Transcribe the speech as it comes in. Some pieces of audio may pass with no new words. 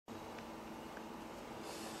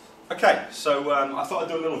Okay, so I thought I'd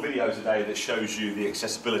do a little video today that shows you the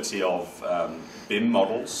accessibility of BIM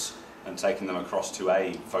models and taking them across to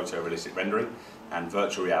a photorealistic rendering and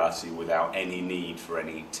virtual reality without any need for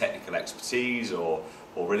any technical expertise or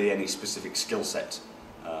really any specific skill set.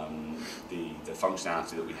 The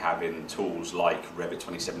functionality that we have in tools like Revit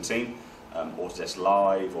 2017, Autodesk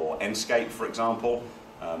Live or Enscape, for example,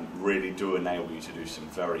 really do enable you to do some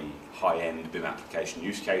very high-end BIM application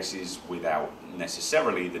use cases without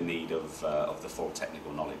necessarily the need of the full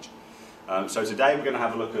technical knowledge. So today we're going to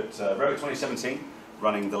have a look at Revit 2017,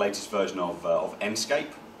 running the latest version of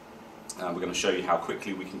Enscape. We're going to show you how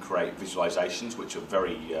quickly we can create visualizations which are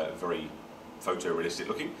very photorealistic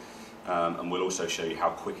looking. And we'll also show you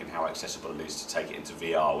how quick and how accessible it is to take it into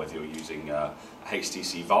VR, whether you're using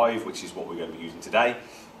HTC Vive, which is what we're going to be using today,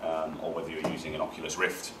 or whether you're using an Oculus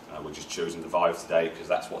Rift. We're just choosing the Vive today because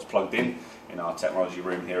that's what's plugged in our technology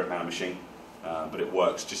room here at Man Machine. But it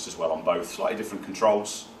works just as well on both, slightly different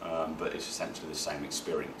controls, but it's essentially the same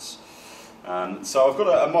experience. So I've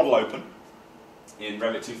got a model open in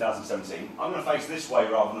Revit 2017. I'm going to face this way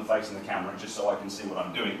rather than facing the camera, just so I can see what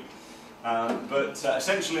I'm doing. But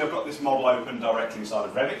essentially I've got this model open directly inside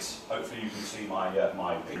of Revit. Hopefully you can see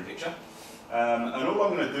my big picture. And all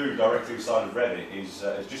I'm going to do directly inside of Revit is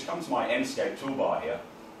just come to my Enscape toolbar here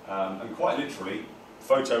and quite literally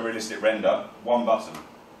photorealistic render, one button.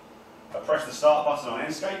 I press the start button on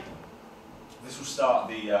Enscape. This will start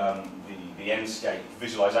the Enscape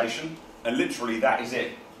visualization, and literally that is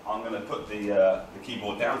it. I'm going to put the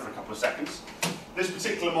keyboard down for a couple of seconds. This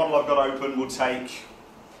particular model I've got open will take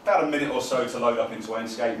about a minute or so to load up into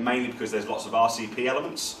Enscape, mainly because there's lots of RCP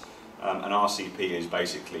elements. And RCP is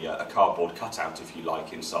basically a cardboard cutout, if you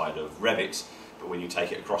like, inside of Revit. But when you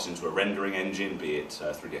take it across into a rendering engine, be it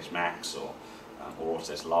 3ds Max or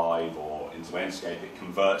Autodesk Live or into Enscape, it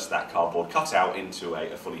converts that cardboard cutout into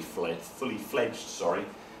a fully fledged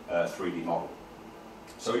 3D model.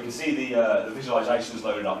 So we can see the visualization is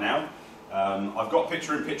loaded up now. I've got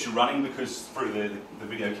picture-in-picture running because through the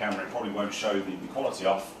video camera it probably won't show the quality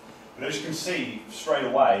off. But as you can see straight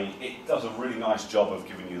away, it does a really nice job of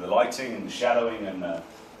giving you the lighting and the shadowing and the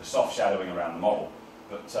soft shadowing around the model.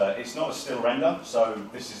 But it's not a still render, so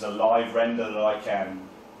this is a live render that I can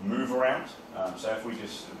move around. So if we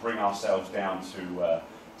just bring ourselves down to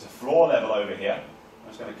floor level over here, I'm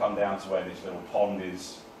just going to come down to where this little pond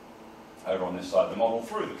is over on this side of the model,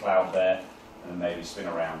 through the cloud there, and maybe spin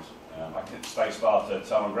around. I can hit the space bar to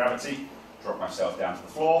turn on gravity, drop myself down to the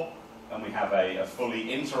floor, and we have a fully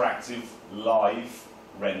interactive live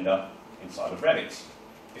render inside of Revit.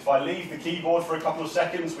 If I leave the keyboard for a couple of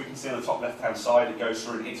seconds, we can see on the top left hand side it goes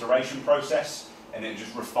through an iteration process and it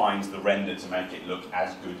just refines the render to make it look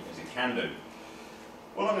as good as it can do.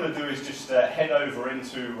 What I'm going to do is just head over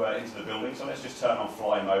into the building, so let's just turn on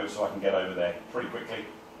fly mode so I can get over there pretty quickly.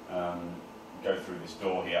 Go through this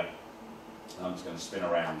door here, and I'm just going to spin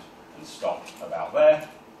around and stop about there.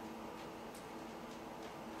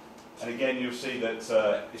 And again, you'll see that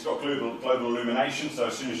it's got global illumination, so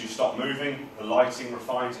as soon as you stop moving, the lighting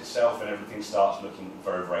refines itself and everything starts looking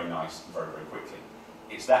very, very nice very, very quickly.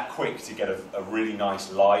 It's that quick to get a really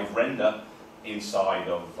nice live render inside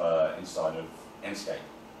of Enscape.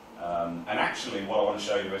 And actually, what I want to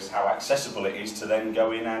show you is how accessible it is to then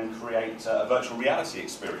go in and create a virtual reality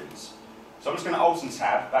experience. So I'm just going to Alt and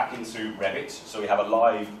Tab back into Revit, so we have a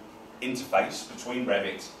live interface between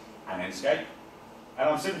Revit and Enscape. And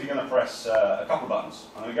I'm simply going to press a couple of buttons.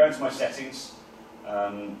 I'm going to go into my settings.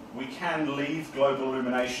 We can leave global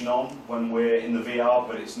illumination on when we're in the VR,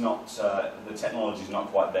 but it's not, the technology is not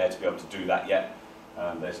quite there to be able to do that yet.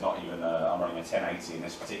 There's not even, I'm running a 1080 in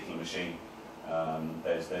this particular machine.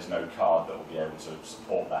 There's no card that will be able to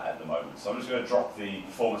support that at the moment. So I'm just going to drop the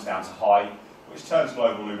performance down to high, which turns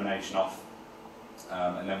global illumination off.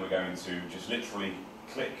 And then we're going to just literally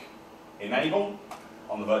click Enable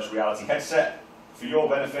on the virtual reality headset. For your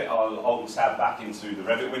benefit, I'll Alt and Tab back into the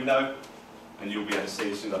Revit window, and you'll be able to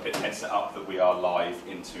see as soon as I pick the headset up that we are live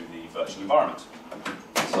into the virtual environment.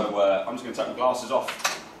 So I'm just going to take my glasses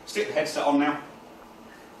off, stick the headset on now,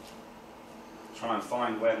 try and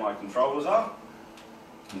find where my controllers are,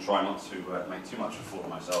 and try not to make too much of a fool of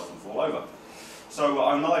myself and fall over. So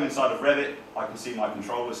I'm live inside of Revit. I can see my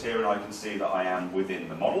controllers here, and I can see that I am within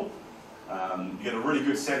the model. You get a really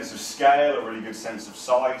good sense of scale, a really good sense of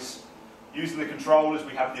size. Using the controllers,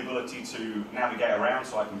 we have the ability to navigate around,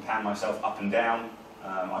 so I can pan myself up and down.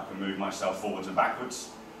 I can move myself forwards and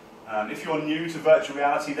backwards. If you're new to virtual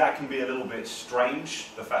reality, that can be a little bit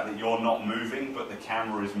strange, the fact that you're not moving, but the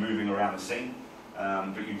camera is moving around the scene.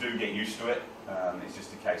 But you do get used to it. It's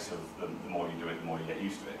just a case of the more you do it, the more you get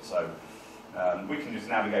used to it. So We can just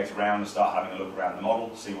navigate around and start having a look around the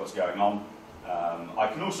model, see what's going on. I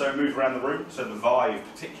can also move around the room, so the Vive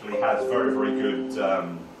particularly has very, very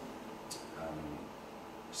good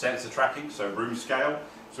sensor tracking, so room scale.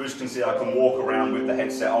 So as you can see, I can walk around with the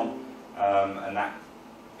headset on, and that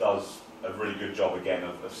does a really good job again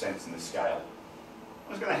of sensing the scale.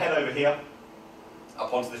 I'm just going to head over here,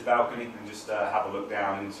 up onto this balcony, and just have a look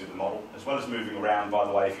down into the model, as well as moving around. By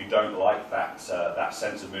the way, if you don't like that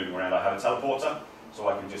sense of moving around, I have a teleporter, so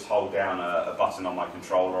I can just hold down a button on my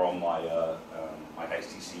controller, on my my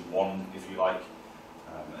HTC One, if you like,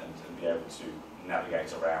 and be able to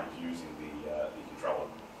navigate around using the controller.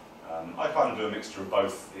 I kind of do a mixture of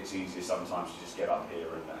both. It's easier sometimes to just get up here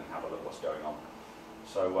and have a look what's going on.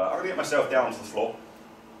 So I'm going to get myself down onto the floor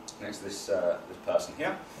next to this person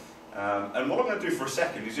here. And what I'm going to do for a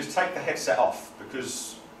second is just take the headset off,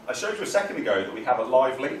 because I showed you a second ago that we have a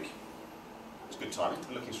live link. It's good timing,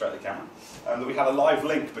 I'm looking straight at the camera. That we have a live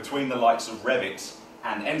link between the likes of Revit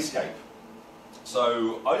and Enscape.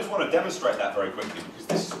 So I just want to demonstrate that very quickly, because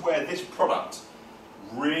this is where this product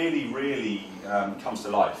really comes to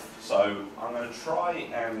life. So I'm going to try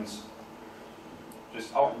and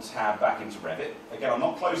just Alt-Tab back into Revit. Again, I'm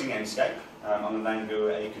not closing Enscape. I'm going to then do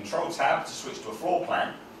a Control-Tab to switch to a floor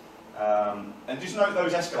plan. And just note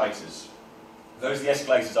those escalators. Those are the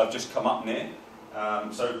escalators I've just come up near.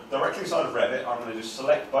 So directly inside of Revit, I'm going to just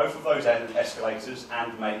select both of those escalators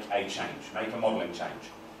and make a change, make a modelling change.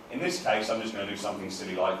 In this case, I'm just going to do something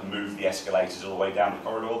silly like move the escalators all the way down the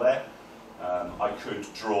corridor there. I could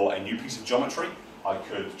draw a new piece of geometry. I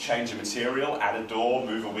could change a material, add a door,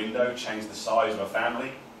 move a window, change the size of a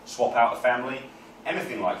family, swap out a family,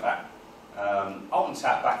 anything like that. Alt and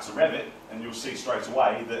tap back to Revit, and you'll see straight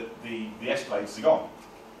away that the escalators are gone.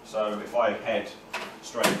 So if I head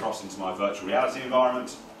straight across into my virtual reality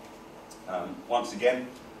environment, once again,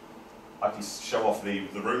 I can show off the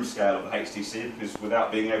room scale of the HTC, because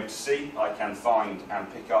without being able to see, I can find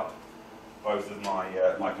and pick up both of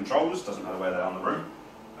my controllers, doesn't matter where they are in the room,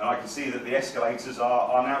 and I can see that the escalators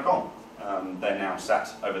are now gone. They're now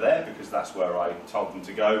sat over there, because that's where I told them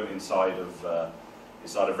to go inside of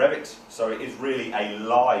Revit. So it is really a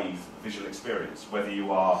live visual experience, whether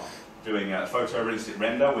you are doing a photorealistic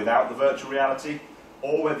render without the virtual reality,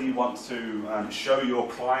 or whether you want to show your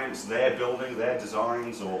clients their building, their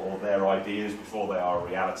designs, or their ideas before they are a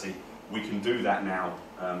reality. We can do that now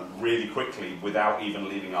really quickly without even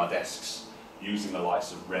leaving our desks, using the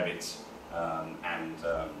likes of Revit and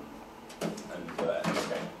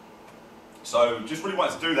Enscape. So just really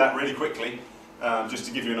wanted to do that really quickly, just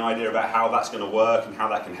to give you an idea about how that's going to work and how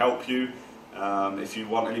that can help you. If you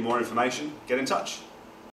want any more information, get in touch.